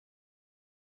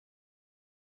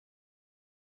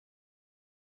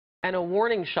And a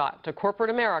warning shot to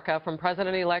corporate America from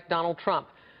President-elect Donald Trump.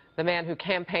 The man who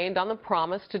campaigned on the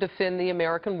promise to defend the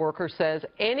American worker says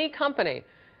any company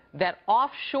that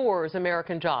offshores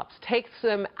American jobs, takes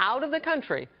them out of the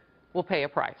country, will pay a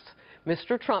price.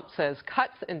 Mr. Trump says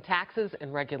cuts in taxes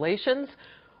and regulations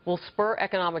will spur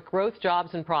economic growth,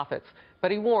 jobs, and profits. But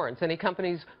he warns any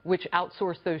companies which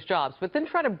outsource those jobs, but then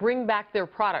try to bring back their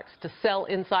products to sell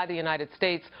inside the United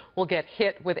States, will get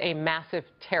hit with a massive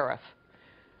tariff.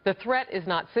 The threat is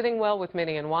not sitting well with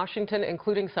many in Washington,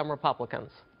 including some Republicans.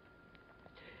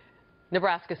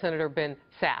 Nebraska Senator Ben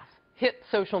Sasse hit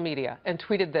social media and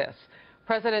tweeted this: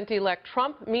 President-elect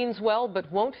Trump means well,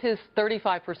 but won't his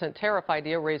 35% tariff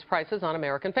idea raise prices on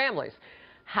American families?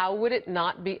 How would it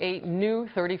not be a new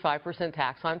 35%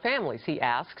 tax on families, he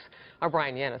asks. Our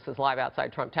Bryan Llenas is live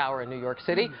outside Trump Tower in New York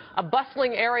City, a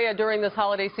bustling area during this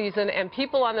holiday season, and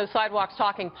people on those sidewalks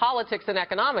talking politics and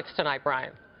economics tonight,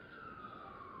 Bryan.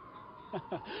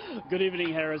 Good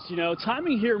evening, Harris. You know,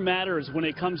 timing here matters when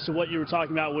it comes to what you were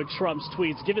talking about with Trump's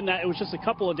tweets, given that it was just a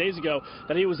couple of days ago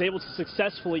that he was able to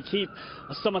successfully keep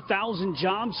some 1,000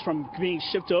 jobs from being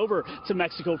shipped over to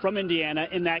Mexico from Indiana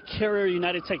in that Carrier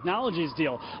United Technologies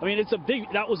deal. I mean,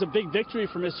 that was a big victory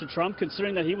for Mr. Trump,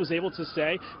 considering that he was able to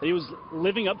say that he was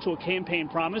living up to a campaign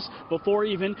promise before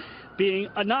even being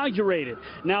inaugurated.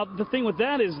 Now, the thing with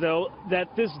that is, though,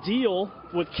 that this deal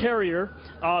with Carrier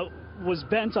was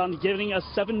bent on giving a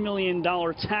 $7 million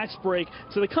tax break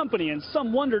to the company, and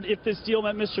some wondered if this deal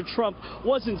meant Mr. Trump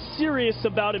wasn't serious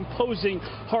about imposing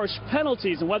harsh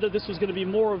penalties and whether this was going to be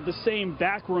more of the same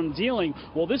backroom dealing.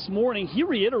 Well, this morning he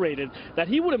reiterated that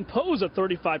he would impose a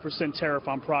 35% tariff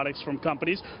on products from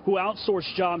companies who outsource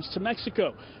jobs to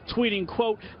Mexico, tweeting,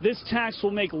 quote, "This tax will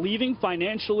make leaving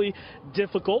financially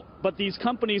difficult, but these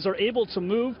companies are able to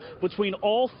move between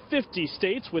all 50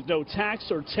 states with no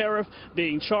tax or tariff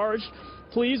being charged.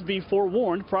 Please be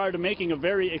forewarned prior to making a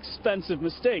very expensive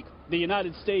mistake. The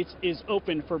United States is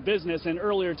open for business." And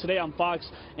earlier today on Fox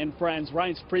and Friends,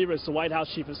 Reince Priebus, the White House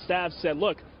Chief of Staff, said,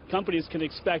 look, companies can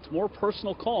expect more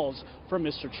personal calls from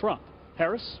Mr. Trump.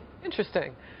 Harris?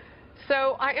 Interesting.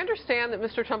 So I understand that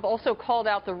Mr. Trump also called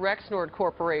out the Rexnord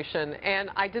Corporation, and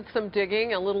I did some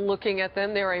digging, a little looking at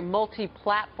them. They're a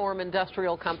multi-platform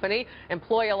industrial company,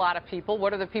 employ a lot of people.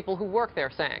 What are the people who work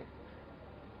there saying?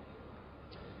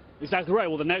 Exactly right.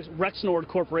 Well, the next Rexnord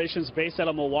Corporation is based out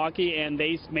of Milwaukee, and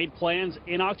they made plans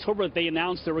in October that they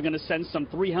announced they were going to send some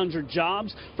 300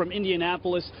 jobs from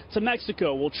Indianapolis to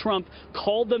Mexico. Well, Trump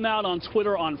called them out on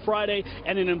Twitter on Friday,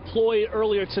 and an employee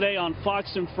earlier today on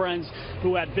Fox and Friends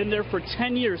who had been there for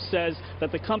 10 years says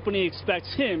that the company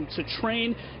expects him to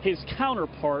train his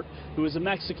counterpart, who is a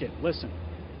Mexican. Listen.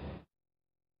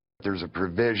 There's a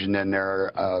provision in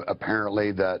there,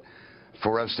 apparently, that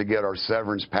for us to get our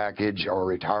severance package or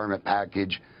retirement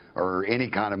package or any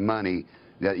kind of money,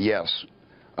 that yes,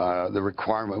 the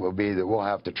requirement will be that we'll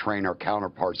have to train our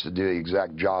counterparts to do the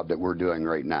exact job that we're doing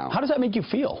right now. How does that make you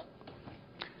feel?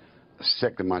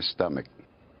 Sick to my stomach.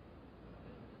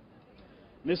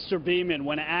 Mr. Beeman,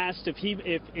 when asked if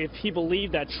he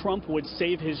believed that Trump would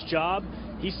save his job,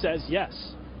 he says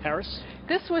yes. Harris?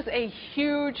 This was a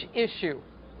huge issue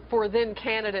for then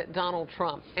candidate Donald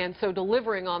Trump. And so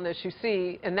delivering on this, you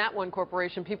see, in that one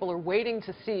corporation, people are waiting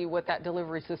to see what that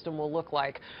delivery system will look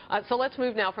like. So let's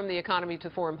move now from the economy to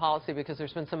foreign policy, because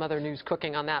there's been some other news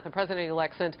cooking on that. The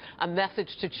president-elect sent a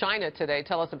message to China today.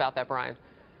 Tell us about that, Bryan.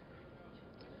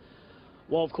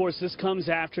 Well, of course, this comes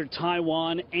after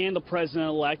Taiwan and the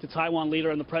president-elect, the Taiwan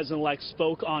leader and the president-elect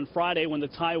spoke on Friday when the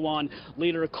Taiwan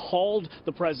leader called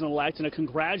the president-elect in a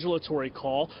congratulatory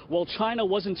call. Well, China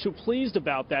wasn't too pleased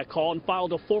about that call and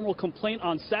filed a formal complaint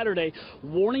on Saturday,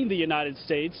 warning the United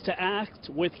States to act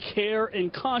with care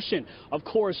and caution. Of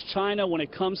course, China, when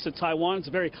it comes to Taiwan, it's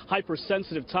a very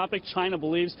hypersensitive topic. China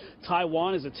believes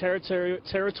Taiwan is a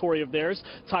territory of theirs.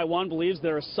 Taiwan believes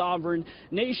they're a sovereign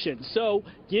nation. So,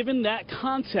 given that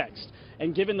context,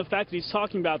 and given the fact that he's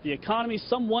talking about the economy,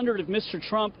 some wondered if Mr.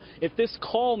 Trump, if this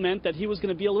call meant that he was going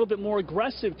to be a little bit more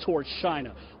aggressive towards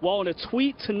China. Well, in a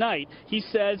tweet tonight, he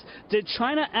says, "Did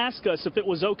China ask us if it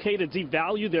was okay to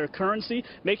devalue their currency,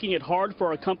 making it hard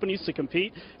for our companies to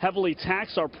compete, heavily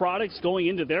tax our products going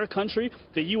into their country?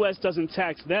 The U.S. doesn't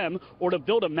tax them, or to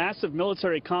build a massive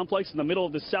military complex in the middle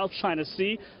of the South China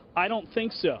Sea? I don't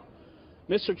think so."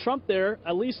 Mr. Trump there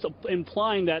at least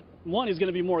implying that, one, he's going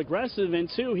to be more aggressive, and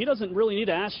two, he doesn't really need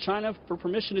to ask China for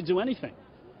permission to do anything.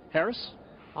 Harris?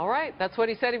 All right, that's what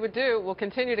he said he would do. We'll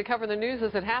continue to cover the news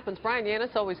as it happens. Bryan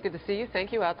Llenas, always good to see you.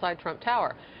 Thank you outside Trump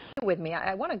Tower. With me,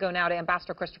 I want to go now to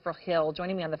Ambassador Christopher Hill,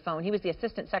 joining me on the phone. He was the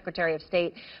Assistant Secretary of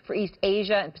State for East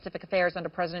Asia and Pacific Affairs under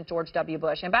President George W.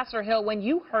 Bush. Ambassador Hill, when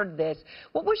you heard this,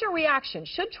 what was your reaction?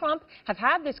 Should Trump have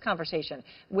had this conversation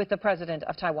with the president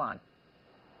of Taiwan?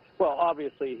 Well,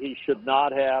 obviously, he should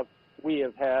not have. We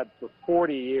have had for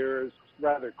 40 years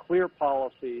rather clear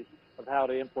policies of how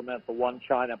to implement the One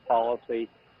China policy.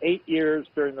 8 years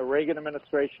during the Reagan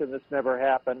administration, this never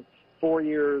happened. 4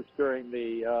 years during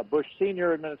the Bush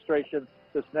Senior administration,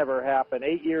 this never happened.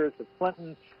 8 years of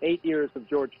Clinton, 8 years of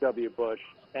George W. Bush,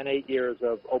 and 8 years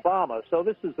of Obama. So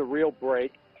this is a real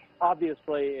break.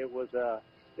 Obviously, it was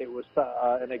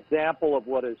an example of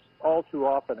what is all too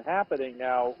often happening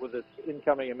now with this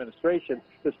incoming administration,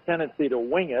 this tendency to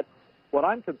wing it. What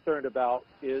I'm concerned about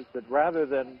is that rather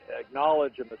than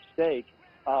acknowledge a mistake,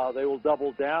 they will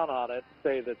double down on it,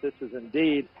 say that this is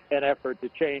indeed an effort to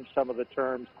change some of the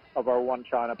terms of our One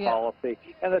China policy.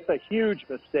 And that's a huge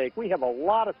mistake. We have a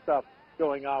lot of stuff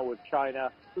going on with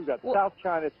China. We've got South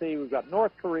China Sea. We've got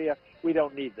North Korea. We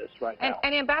don't need this right now.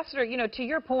 And Ambassador, you know, to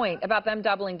your point about them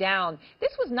doubling down,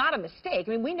 this was not a mistake.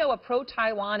 I mean, we know a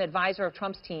pro-Taiwan advisor of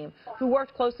Trump's team who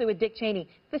worked closely with Dick Cheney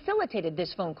facilitated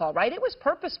this phone call, right? It was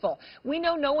purposeful. We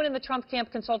know no one in the Trump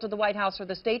camp consulted the White House or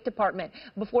the State Department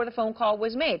before the phone call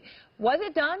was made. Was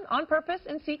it done on purpose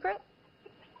in secret?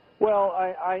 Well,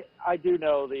 I do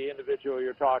know the individual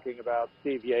you're talking about,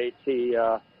 Steve Yates.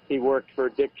 He worked for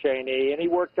Dick Cheney, and he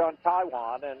worked on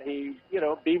Taiwan, and he, you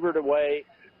know, beavered away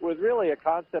with really a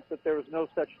concept that there was no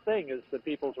such thing as the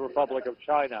People's Republic of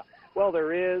China. Well,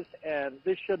 there is, and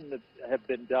this shouldn't have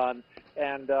been done.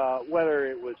 And whether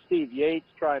it was Steve Yates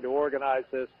trying to organize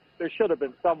this, there should have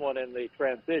been someone in the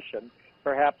transition,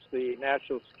 perhaps the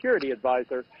National Security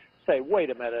Advisor, say, wait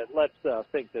a minute, let's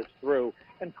think this through.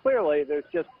 And clearly, there's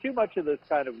just too much of this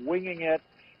kind of winging it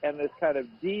and this kind of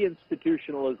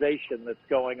deinstitutionalization that's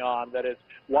going on. That is,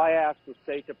 why ask the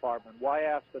State Department? Why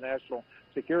ask the National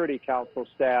Security Council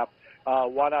staff?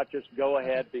 Why not just go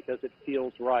ahead because it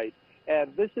feels right?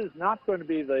 And this is not going to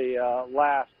be the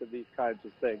last of these kinds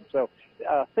of things. So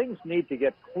things need to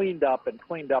get cleaned up and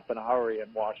cleaned up in a hurry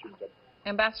in Washington.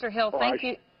 Ambassador Hill, thank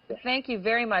you. Thank you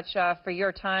very much for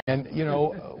your time. And, you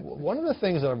know, one of the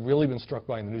things that I've really been struck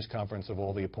by in the news conference of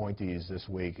all the appointees this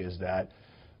week is that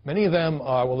many of them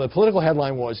are, well, the political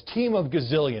headline was team of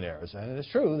gazillionaires. And it's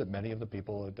true that many of the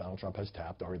people that Donald Trump has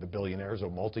tapped are either billionaires or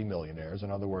multimillionaires.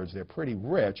 In other words, they're pretty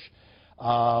rich.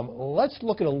 Let's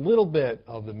look at a little bit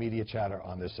of the media chatter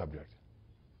on this subject.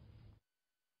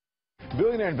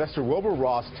 Billionaire investor Wilbur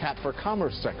Ross tapped for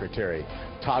Commerce Secretary.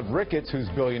 Todd Ricketts, whose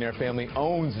billionaire family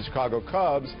owns the Chicago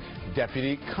Cubs,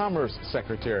 Deputy Commerce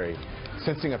Secretary.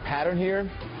 Sensing a pattern here?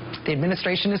 The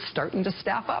administration is starting to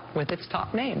staff up with its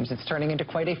top names. It's turning into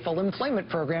quite a full employment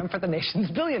program for the nation's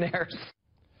billionaires.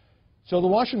 So the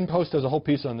Washington Post has a whole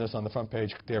piece on this on the front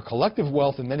page. Their collective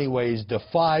wealth in many ways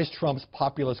defies Trump's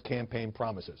populist campaign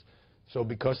promises. So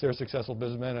because they're successful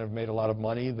businessmen and have made a lot of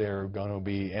money, they're going to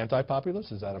be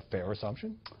anti-populist? Is that a fair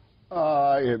assumption?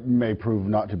 It may prove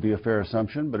not to be a fair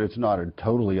assumption, but it's not a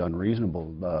totally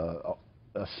unreasonable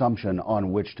assumption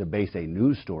on which to base a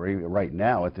news story right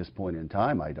now at this point in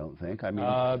time, I don't think. I mean,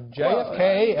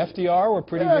 JFK, FDR were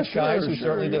pretty rich guys who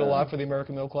certainly did a lot for the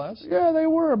American middle class. Yeah, they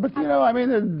were, but you know, I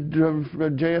mean,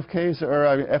 JFK's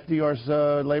or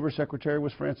FDR's labor secretary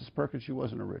was Frances Perkins. She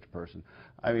wasn't a rich person.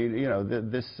 I mean, you know,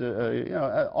 you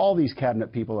know, all these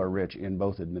cabinet people are rich in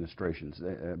both administrations,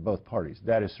 both parties.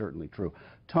 That is certainly true.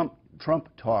 Trump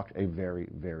talked a very,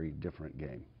 very different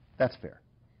game. That's fair.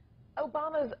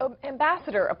 Obama's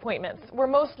ambassador appointments were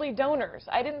mostly donors.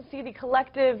 I didn't see the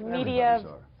collective media.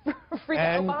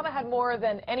 Obama had more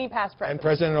than any past president. And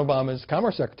President Obama's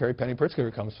Commerce Secretary, Penny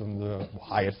Pritzker, comes from the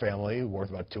Hyatt family, worth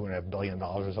about $2.5 billion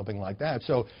or something like that.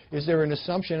 So is there an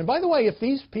assumption? And by the way, if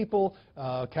these people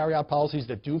carry out policies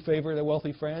that do favor their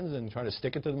wealthy friends and try to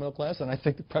stick it to the middle class, then I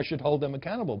think the press should hold them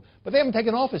accountable. But they haven't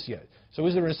taken office yet. So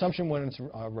is there an assumption when it's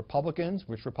Republicans,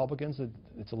 rich Republicans, that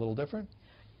it's a little different?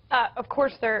 Of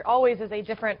course, there always is a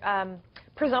different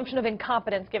presumption of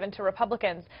incompetence given to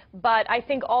Republicans. But I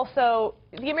think also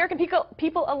the American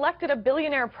people elected a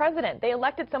billionaire president. They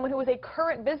elected someone who was a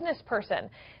current business person.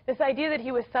 This idea that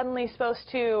he was suddenly supposed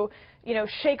to, you know,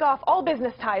 shake off all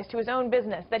business ties to his own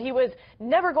business, that he was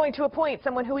never going to appoint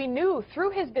someone who he knew through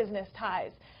his business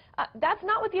ties. That's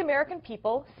not what the American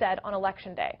people said on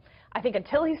Election Day. I think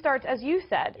until he starts, as you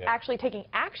said, actually taking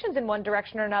actions in one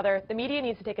direction or another, the media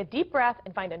needs to take a deep breath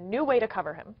and find a new way to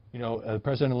cover him. You know, the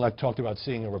President-elect talked about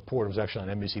seeing a report, it was actually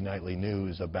on NBC Nightly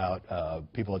News, about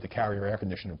people at the Carrier air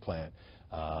conditioner plant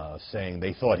saying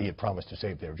they thought he had promised to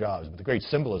save their jobs. But the great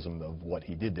symbolism of what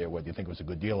he did there, whether you think it was a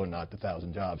good deal or not, the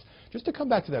 1,000 jobs. Just to come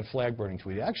back to that flag-burning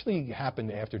tweet, it actually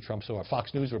happened after Trump saw a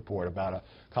Fox News report about a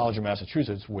college in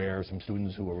Massachusetts where some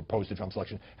students who were opposed to Trump's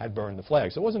election had burned the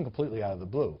flag. So it wasn't completely out of the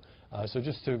blue. So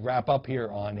just to wrap up here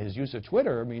on his use of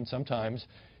Twitter, I mean, sometimes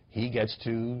he gets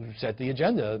to set the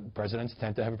agenda. Presidents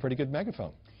tend to have a pretty good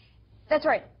megaphone. That's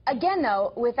right. Again,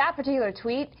 though, with that particular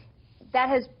tweet,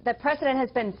 the precedent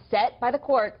has been set by the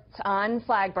courts on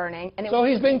flag burning. And so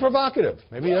he's being provocative.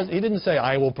 Maybe he didn't say,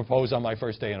 I will propose on my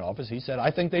first day in office. He said, I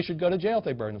think they should go to jail if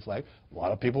they burn the flag. A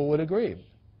lot of people would agree.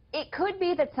 It could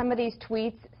be that some of these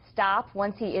tweets stop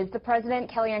once he is the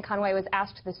president. Kellyanne Conway was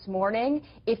asked this morning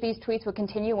if these tweets would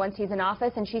continue once he's in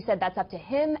office, and she said that's up to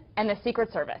him and the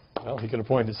Secret Service. Well, he can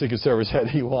appoint the Secret Service head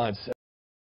he wants.